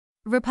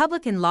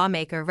Republican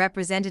lawmaker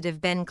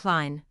Representative Ben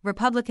Cline,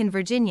 Republican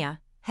Virginia,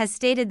 has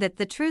stated that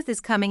the truth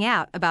is coming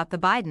out about the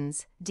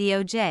Bidens,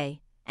 DOJ,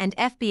 and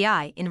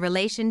FBI in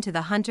relation to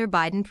the Hunter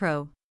Biden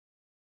probe.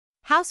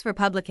 House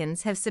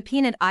Republicans have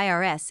subpoenaed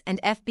IRS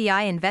and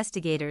FBI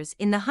investigators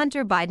in the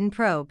Hunter Biden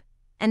probe,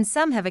 and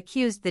some have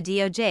accused the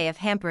DOJ of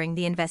hampering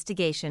the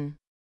investigation.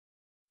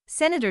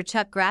 Senator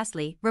Chuck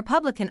Grassley,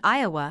 Republican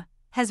Iowa,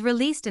 has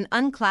released an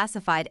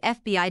unclassified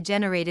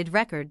FBI-generated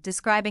record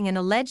describing an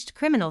alleged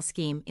criminal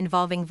scheme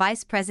involving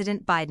Vice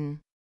President Biden.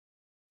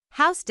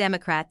 House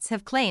Democrats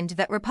have claimed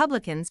that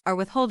Republicans are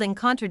withholding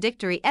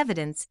contradictory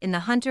evidence in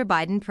the Hunter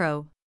Biden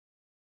probe.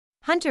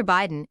 Hunter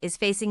Biden is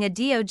facing a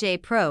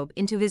DOJ probe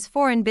into his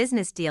foreign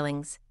business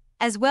dealings,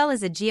 as well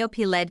as a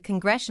GOP-led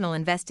congressional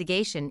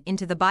investigation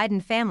into the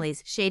Biden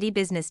family's shady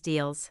business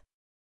deals.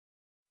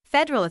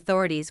 Federal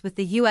authorities with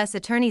the U.S.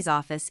 Attorney's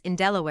Office in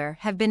Delaware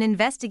have been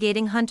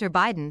investigating Hunter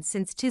Biden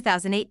since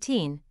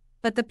 2018,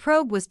 but the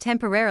probe was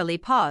temporarily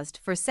paused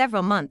for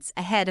several months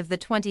ahead of the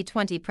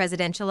 2020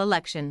 presidential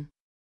election.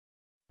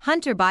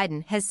 Hunter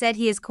Biden has said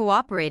he is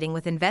cooperating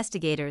with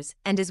investigators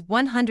and is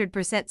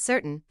 100%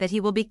 certain that he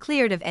will be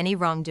cleared of any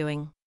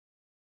wrongdoing.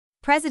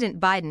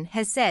 President Biden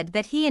has said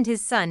that he and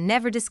his son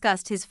never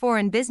discussed his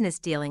foreign business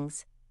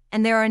dealings,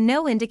 and there are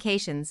no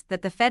indications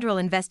that the federal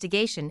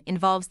investigation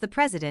involves the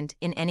president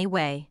in any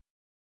way.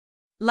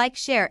 Like,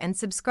 share, and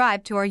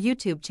subscribe to our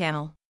YouTube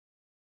channel.